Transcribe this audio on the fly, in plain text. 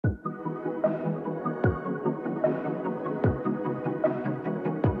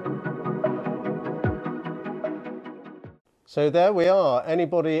So there we are.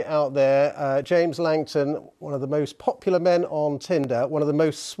 Anybody out there? James Langton, one of the most popular men on Tinder, one of the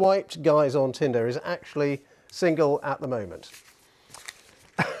most swiped guys on Tinder, is actually single at the moment.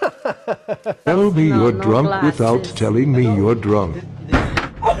 Tell me you're drunk without telling me you're drunk.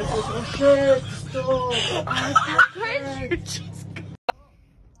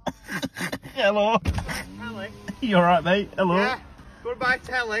 Hello. Telly. You alright, mate? Hello. Yeah. Goodbye,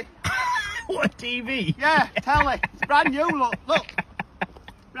 telly. What, TV? Yeah, telly. It's brand new, look. Look.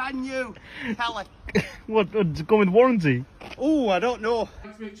 Brand new. Telly. What, does it come with warranty? Oh, I don't know.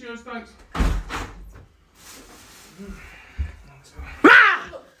 Thanks, mate. Cheers, thanks.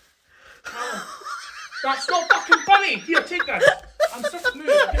 That's not fucking funny! Here, take that! I'm stuck. Move,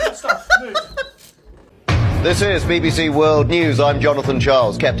 get that stuff. Move. This is BBC World News. I'm Jonathan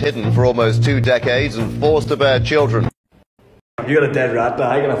Charles, kept hidden for almost 2 decades and forced to bear children. You got a dead rat,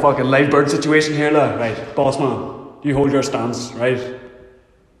 I got a fucking live bird situation here, lad. Right, boss man, you hold your stance, right?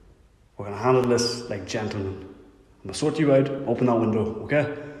 We're gonna handle this like gentlemen. I'm gonna sort you out, open that window,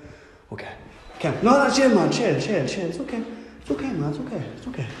 okay? Okay. Okay. No, that's chill, man, chill. It's okay. It's okay, man, it's okay.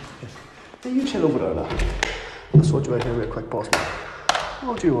 Okay. Hey, you chill over there, lad. I'm gonna sort you out here real quick, boss man.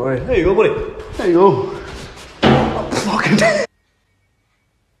 Don't you worry. There you go, buddy. There you go. Oh, fucking.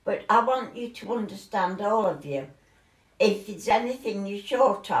 But I want you to understand, all of you, if there's anything you're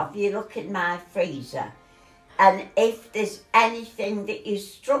short of, you look in my freezer. And if there's anything that you're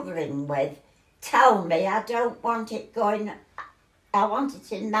struggling with, tell me. I don't want it going... I want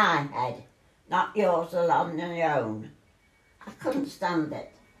it in my head, not yours alone on your own. I couldn't stand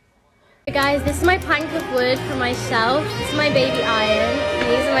it. Hey guys, this is my plank of wood for my shelf. This is my baby iron. And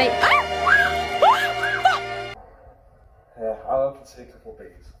these are my... Yeah, I'll have to take a couple of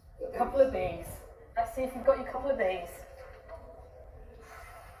bees. A couple of bees. Let's see if you've got your couple of bees.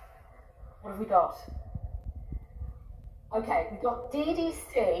 What have we got? Okay, we've got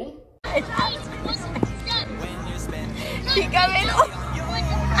DDC. Keep going.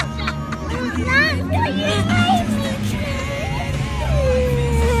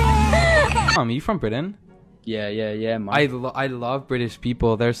 Are you from Britain? Yeah, man. I love British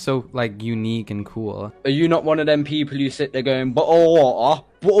people. They're so, like, unique and cool. Are you not one of them people who sit there going, bottle of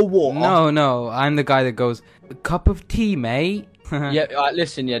water? No, I'm the guy that goes, a cup of tea, mate. Yeah,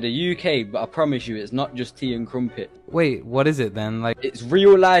 listen, the UK, but I promise you, it's not just tea and crumpet. Wait, what is it then? Like, it's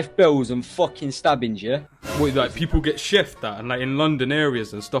real life bills and fucking stabbings, yeah? Wait, like, people get shift that, and like in London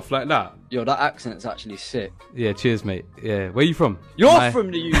areas and stuff like that? Yo, that accent's actually sick. Yeah, cheers, mate. Yeah, where are you from? You're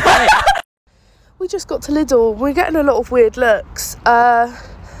from the UK! We just got to Lidl. We're getting a lot of weird looks. I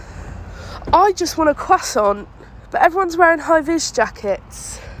just want a croissant, but everyone's wearing high-vis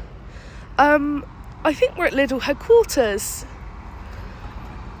jackets. I think we're at Lidl headquarters.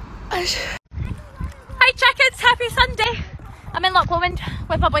 Hi Jackets, happy Sunday. I'm in Loch Lomond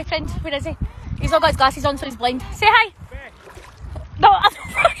with my boyfriend. Where is he? He's all got his glasses on so he's blind. Say hi. No, I'm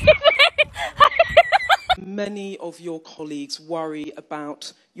Many of your colleagues worry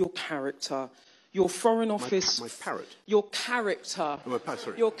about your character, your foreign office... My parrot? Your character. Oh,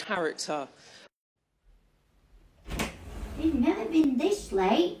 sorry. Your character. You've never been this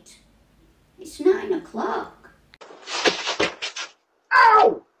late. It's 9 o'clock.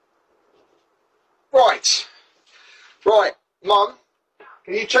 Ow! Right, Mum,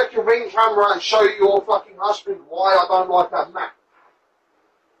 can you check your ring camera and show your fucking husband why I don't like that map?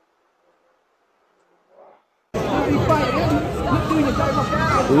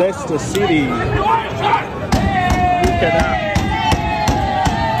 Leicester City. Look at that.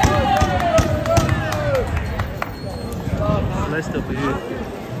 Leicester for you.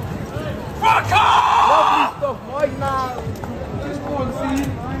 Fuck off! Lovely stuff, Mike, now. Just go and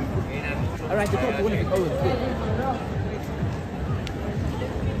see. Alright, the top one is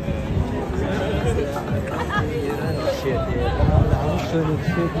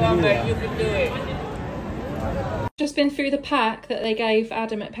Just been through the pack that they gave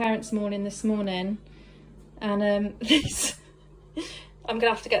Adam at Parents' Morning this morning, and this I'm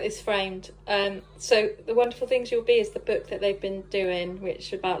gonna have to get this framed. So The Wonderful Things You'll Be is the book that they've been doing,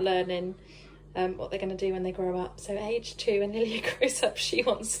 which is about learning what they're going to do when they grow up. So age 2, when Lilia grows up, she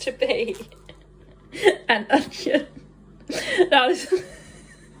wants to be an onion. Now this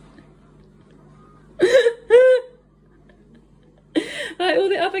like all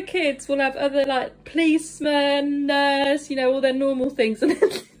the other kids will have other like policeman, nurse, you know, all their normal things, and then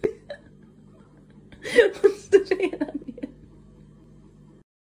wants to be an onion.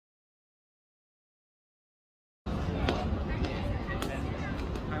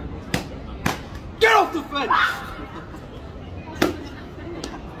 Get off the fence!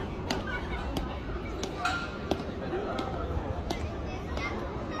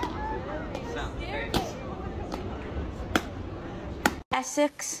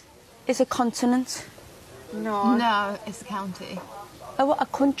 Essex is a continent. No. No, it's a county. Oh, what, a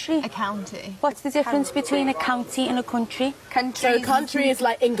country? A county. What's the difference between a county and a country? So a country is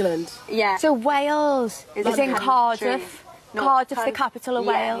like England. Yeah. So Wales is in Cardiff. Cardiff's the capital of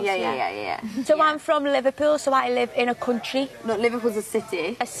Wales. Yeah. So I'm from Liverpool, so I live in a country. No, Liverpool's a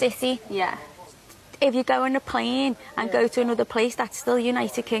city. A city. Yeah. If you go on a plane and go to another place, that's still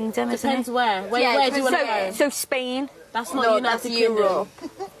United Kingdom, isn't it? Depends where. Where do you want to go? So Spain. That's not United Kingdom. Europe.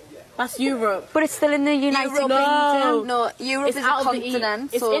 That's Europe. But it's still in the United Kingdom. No, Europe is a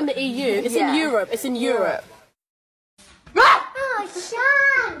continent. It's in the EU. It's in Europe. It's in Europe. Oh,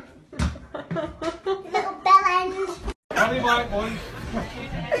 Sean! Little bell end. Only white one.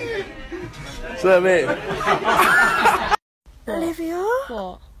 Is that me? Olivia?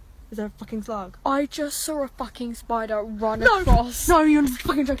 What? Is there a fucking flag? I just saw a fucking spider run across. No, you're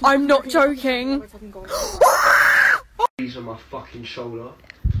fucking joking. I'm not joking. These on my fucking shoulder.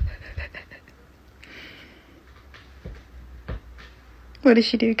 What did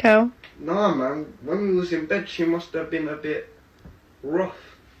she do, Cal? Nah, man. When we was in bed, she must have been a bit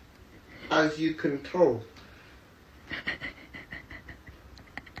rough, as you can tell.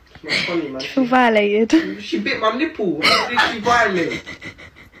 It's not funny, man. Do you feel violated? She bit my nipple. How did she violate?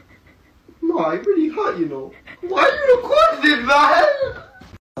 No, it really hurt, you know. Why are you recording, man?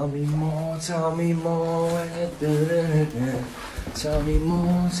 Tell me more, tell me more. Tell me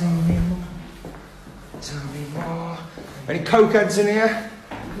more, tell me more. Tell me more. Any cokeheads in here?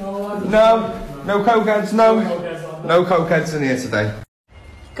 No cokeheads, no cokeheads in here today.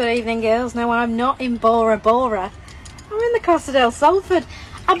 Good evening, girls. No, I'm not in Bora Bora. I'm in the Costa del Salford.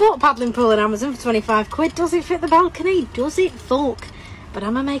 I bought a paddling pool on Amazon for 25 quid. Does it fit the balcony? Does it? Fuck. But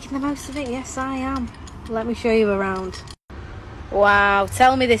am I making the most of it? Yes, I am. Let me show you around. Wow,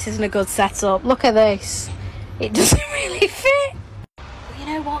 tell me this isn't a good setup. Look at this. It doesn't really fit. You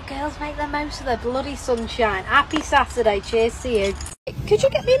know what, girls? Make the most of the bloody sunshine. Happy Saturday. Cheers to you. Could you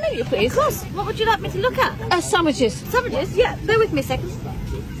get me a menu, please? Of course. What would you like me to look at? Sandwiches. Sandwiches? Yeah, bear with me a second.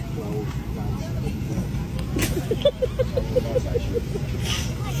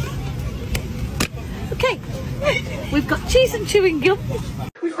 Okay, we've got cheese and chewing gum.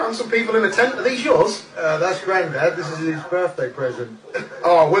 We found some people in a tent. Are these yours? That's Grandad. This is his birthday present.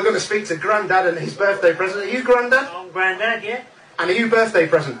 Oh, we're going to speak to Grandad and his birthday present. Are you Grandad? I'm Grandad, yeah. And are you birthday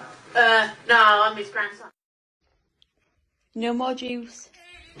present? No, I'm his grandson. No more juice.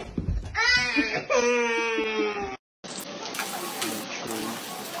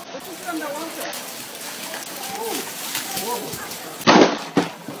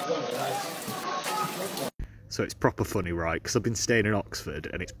 So it's proper funny, right? Because I've been staying in Oxford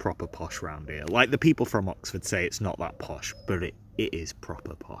and it's proper posh round here. Like, the people from Oxford say it's not that posh, but it is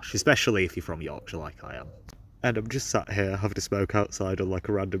proper posh. Especially if you're from Yorkshire like I am. And I'm just sat here having a smoke outside on like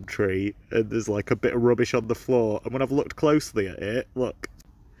a random tree, and there's like a bit of rubbish on the floor. And when I've looked closely at it, look,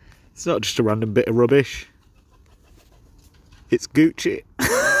 it's not just a random bit of rubbish. It's Gucci.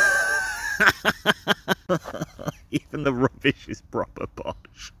 Even the rubbish is proper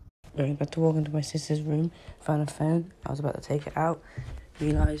posh. I was about to walk into my sister's room, found a phone, I was about to take it out,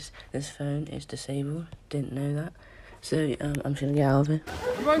 realised this phone is disabled, didn't know that, so I'm just going to get out of it.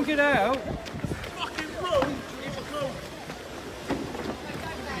 You won't get out?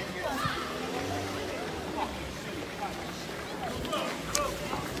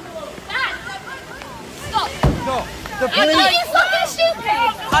 Stop! The police! Are you fucking stupid?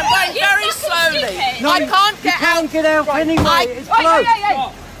 I'm going very slowly. No, I can't get out. You can't get out anyway. It's closed.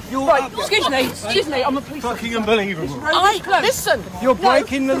 Right, excuse me, I'm a police. Fucking unbelievable. Listen. You're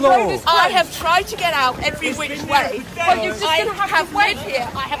breaking the law. I have tried to get out every which way. Well, you're just going to have to wait here.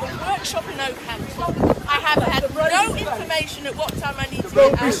 I have a workshop in Oakhampton. I have had no information at what time I need to get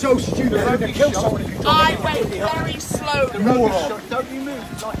out. Don't be so stupid. I'm going to kill somebody. I went very slowly. Don't you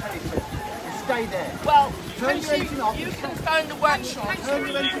move like anything. Stay there. Well, you can phone the workshop.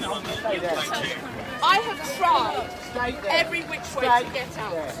 I have tried every which way to get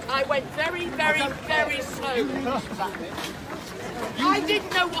out. I went very, very, very slowly. I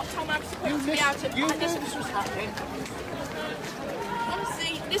didn't know what time I was supposed to be out at. This was happening.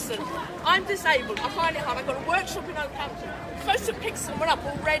 Honestly, listen, I'm disabled. I find it hard. I've got a workshop in Oakhampton. I'm supposed to pick someone up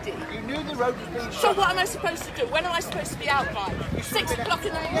already. You knew the road was being shut. So what am I supposed to do? When am I supposed to be out by? 6 o'clock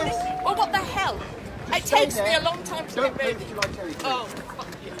in the morning? Well, what the hell? It takes me a long time to get ready. Oh, fuck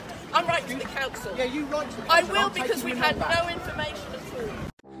you. I'm writing to the council. Yeah, you write to the council. council. I will, because we've had no information at all.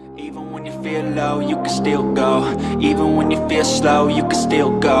 Even when you feel low, you can still go. Even when you feel slow, you can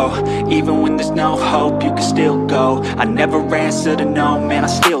still go. Even when there's no hope, you can still go. I never answer to no, man, I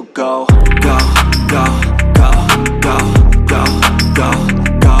still go. Go, go.